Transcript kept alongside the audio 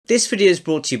This video is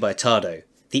brought to you by Tado,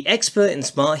 the expert in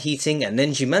smart heating and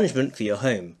energy management for your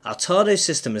home. Our Tado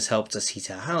system has helped us heat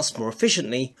our house more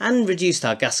efficiently and reduced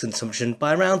our gas consumption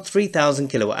by around 3,000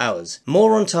 kilowatt hours.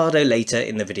 More on Tado later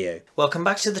in the video. Welcome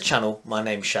back to the channel, my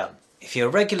name's Shan. If you're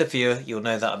a regular viewer, you'll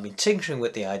know that I've been tinkering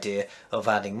with the idea of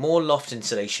adding more loft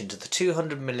insulation to the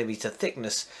 200mm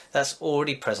thickness that's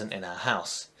already present in our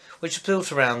house, which was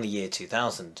built around the year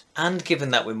 2000. And given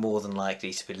that we're more than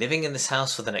likely to be living in this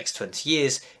house for the next 20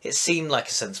 years, it seemed like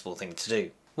a sensible thing to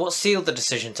do. What sealed the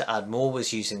decision to add more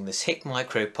was using this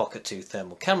HIKMICRO Pocket2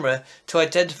 thermal camera to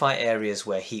identify areas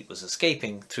where heat was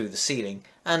escaping through the ceiling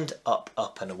and up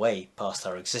and away past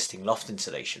our existing loft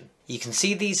insulation. You can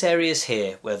see these areas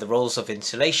here where the rolls of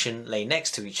insulation lay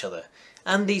next to each other,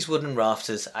 and these wooden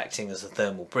rafters acting as a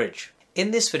thermal bridge.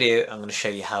 In this video I'm going to show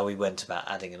you how we went about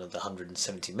adding another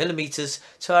 170mm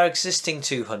to our existing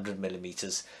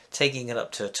 200mm, taking it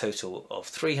up to a total of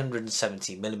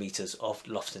 370mm of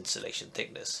loft insulation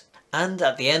thickness. And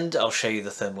at the end I'll show you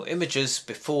the thermal images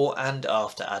before and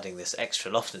after adding this extra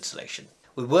loft insulation.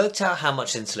 We worked out how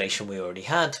much insulation we already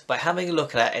had by having a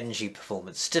look at our Energy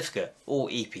Performance Certificate, or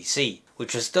EPC,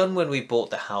 which was done when we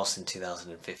bought the house in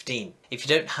 2015. If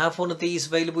you don't have one of these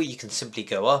available, you can simply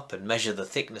go up and measure the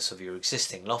thickness of your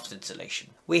existing loft insulation.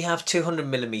 We have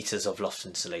 200mm of loft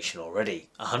insulation already,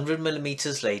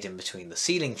 100mm laid in between the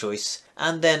ceiling joists,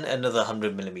 and then another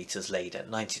 100mm laid at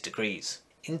 90 degrees.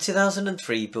 In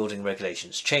 2003, building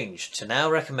regulations changed to now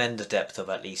recommend a depth of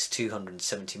at least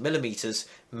 270mm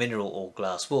mineral or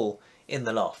glass wool in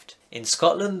the loft. In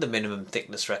Scotland, the minimum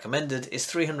thickness recommended is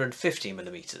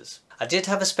 350mm. I did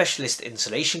have a specialist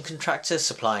insulation contractor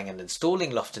supplying and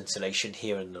installing loft insulation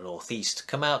here in the northeast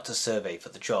come out to survey for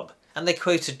the job, and they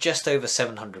quoted just over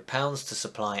 £700 to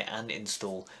supply and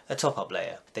install a top-up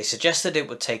layer. They suggested it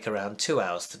would take around 2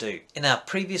 hours to do. In our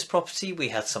previous property we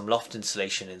had some loft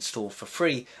insulation installed for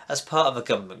free as part of a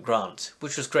government grant,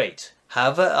 which was great.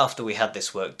 However, after we had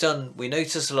this work done, we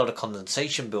noticed a lot of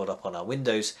condensation build up on our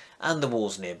windows and the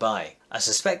walls nearby. I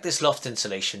suspect this loft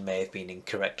insulation may have been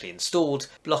incorrectly installed,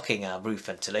 blocking our roof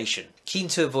ventilation. Keen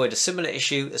to avoid a similar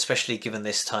issue, especially given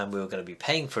this time we were going to be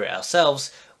paying for it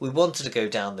ourselves, we wanted to go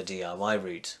down the DIY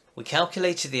route. We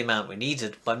calculated the amount we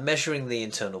needed by measuring the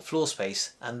internal floor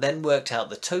space and then worked out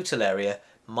the total area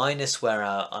minus where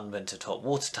our unvented hot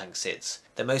water tank sits.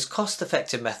 The most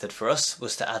cost-effective method for us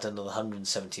was to add another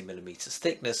 170mm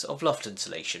thickness of loft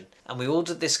insulation, and we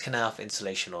ordered this Knauf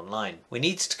insulation online. We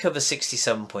needed to cover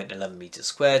 67.11 meters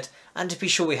squared, and to be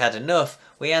sure we had enough,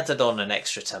 we added on an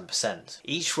extra 10%.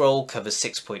 Each roll covers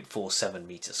 6.47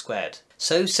 meters squared,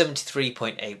 so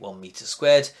 73.81 meters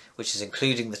squared, which is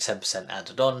including the 10%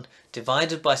 added on,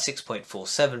 divided by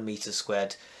 6.47 meters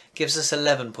squared, gives us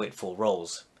 11.4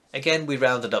 rolls. Again, we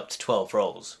rounded up to 12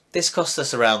 rolls. This cost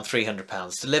us around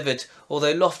 £300 delivered,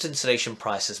 although loft insulation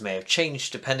prices may have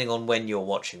changed depending on when you're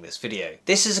watching this video.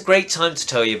 This is a great time to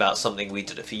tell you about something we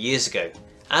did a few years ago,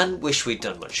 and wish we'd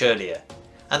done much earlier.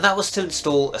 And that was to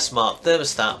install a smart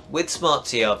thermostat with smart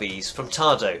TRVs from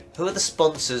Tado, who are the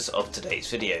sponsors of today's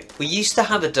video. We used to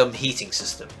have a dumb heating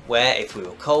system, where if we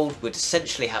were cold we'd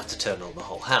essentially have to turn on the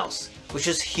whole house, which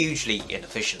was hugely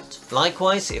inefficient.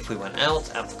 Likewise, if we went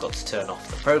out and forgot to turn off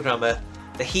the programmer,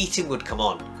 the heating would come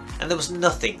on, and there was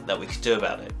nothing that we could do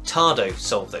about it. Tado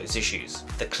solved those issues.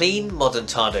 The clean, modern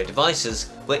Tado devices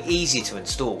were easy to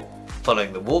install,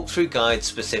 following the walkthrough guide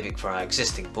specific for our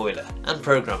existing boiler and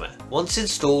programmer. Once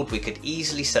installed, we could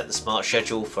easily set the smart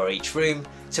schedule for each room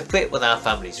to fit with our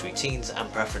family's routines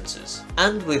and preferences.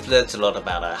 And we've learnt a lot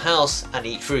about our house and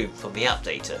each room from the app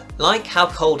data, like how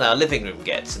cold our living room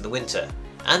gets in the winter,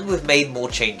 and we've made more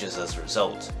changes as a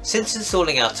result. Since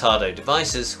installing our Tado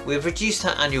devices, we've reduced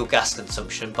our annual gas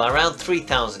consumption by around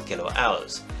 3,000 kilowatt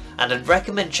hours, and I'd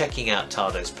recommend checking out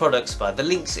Tado's products via the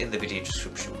links in the video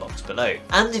description box below.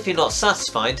 And if you're not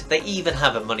satisfied, they even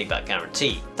have a money back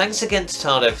guarantee. Thanks again to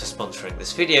Tado for sponsoring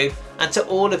this video, and to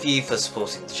all of you for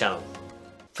supporting the channel.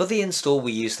 For the install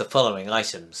we used the following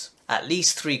items: at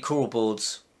least 3 coral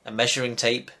boards, a measuring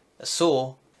tape, a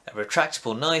saw, a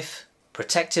retractable knife,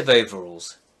 protective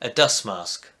overalls, a dust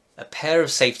mask, a pair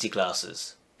of safety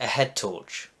glasses, a head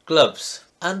torch, gloves,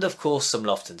 and of course some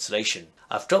loft insulation.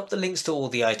 I've dropped the links to all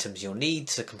the items you'll need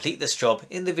to complete this job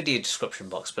in the video description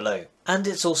box below. And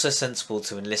it's also sensible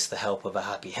to enlist the help of a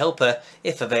happy helper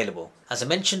if available. As I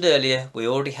mentioned earlier, we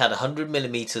already had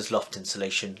 100mm loft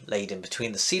insulation laid in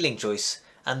between the ceiling joists,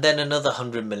 and then another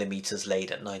 100mm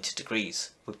laid at 90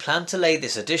 degrees. We plan to lay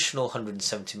this additional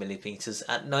 170mm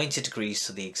at 90 degrees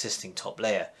to the existing top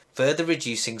layer, further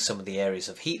reducing some of the areas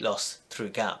of heat loss through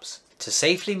gaps. To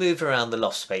safely move around the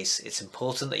loft space, it's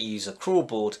important that you use a crawl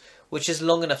board which is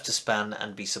long enough to span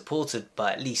and be supported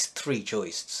by at least 3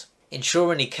 joists.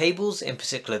 Ensure any cables, in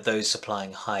particular those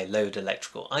supplying high load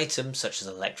electrical items such as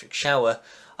an electric shower,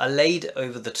 are laid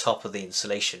over the top of the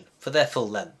insulation for their full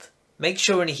length. Make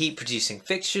sure any heat producing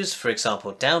fixtures, for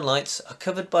example downlights, are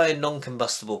covered by a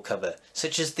non-combustible cover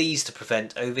such as these to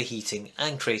prevent overheating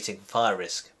and creating fire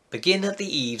risk. Begin at the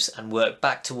eaves and work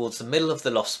back towards the middle of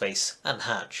the loft space and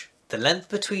hatch. The length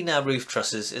between our roof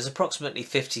trusses is approximately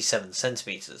 57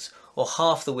 cm, or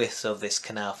half the width of this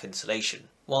Knauf insulation.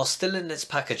 While still in its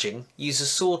packaging, use a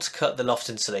saw to cut the loft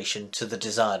insulation to the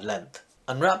desired length.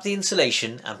 Unwrap the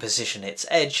insulation and position its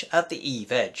edge at the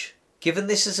eave edge. Given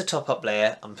this is a top-up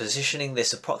layer, I'm positioning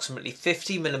this approximately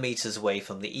 50 mm away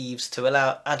from the eaves to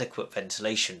allow adequate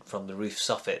ventilation from the roof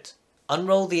soffit.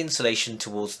 Unroll the insulation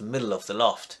towards the middle of the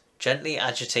loft, gently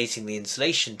agitating the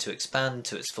insulation to expand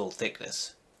to its full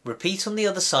thickness. Repeat on the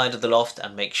other side of the loft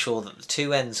and make sure that the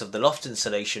 2 ends of the loft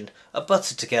insulation are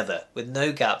butted together with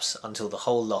no gaps until the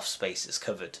whole loft space is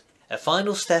covered. A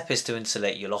final step is to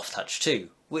insulate your loft hatch too,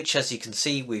 which as you can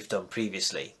see we've done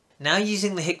previously. Now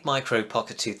using the HIKMICRO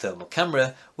Pocket2 thermal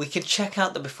camera, we can check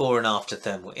out the before and after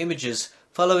thermal images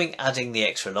following adding the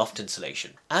extra loft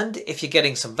insulation. And if you're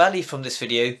getting some value from this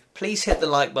video, please hit the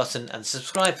like button and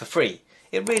subscribe for free.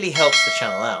 It really helps the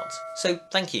channel out, so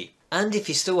thank you. And if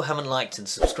you still haven't liked and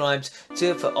subscribed,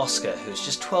 do it for Oscar, who is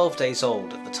just 12 days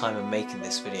old at the time of making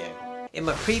this video. In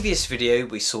my previous video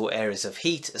we saw areas of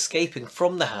heat escaping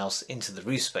from the house into the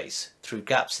roof space through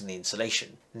gaps in the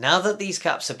insulation. Now that these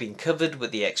gaps have been covered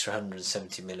with the extra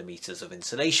 170 mm of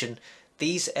insulation,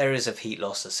 these areas of heat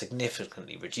loss are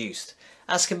significantly reduced,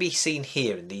 as can be seen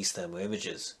here in these thermal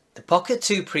images. The Pocket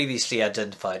 2 previously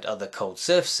identified other cold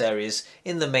surface areas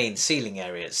in the main ceiling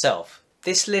area itself.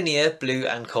 This linear blue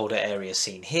and colder area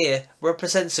seen here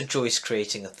represents a joist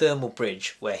creating a thermal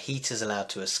bridge where heat is allowed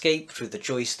to escape through the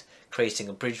joist, creating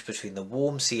a bridge between the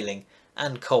warm ceiling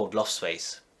and cold loft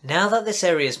space. Now that this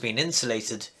area has been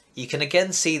insulated, you can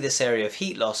again see this area of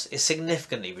heat loss is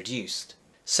significantly reduced.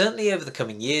 Certainly over the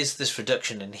coming years this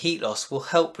reduction in heat loss will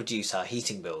help reduce our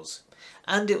heating bills.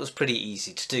 And it was pretty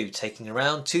easy to do, taking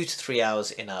around 2 to 3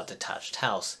 hours in our detached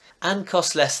house, and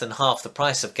cost less than half the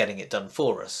price of getting it done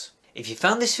for us. If you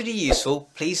found this video useful,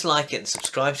 please like it and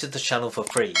subscribe to the channel for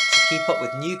free to keep up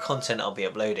with new content I'll be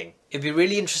uploading. It'd be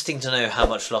really interesting to know how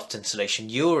much loft insulation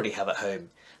you already have at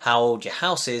home, how old your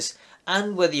house is,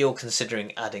 and whether you're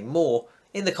considering adding more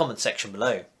in the comment section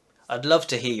below. I'd love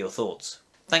to hear your thoughts.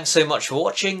 Thanks so much for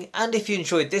watching, and if you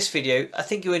enjoyed this video, I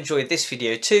think you enjoyed this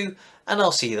video too, and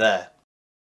I'll see you there.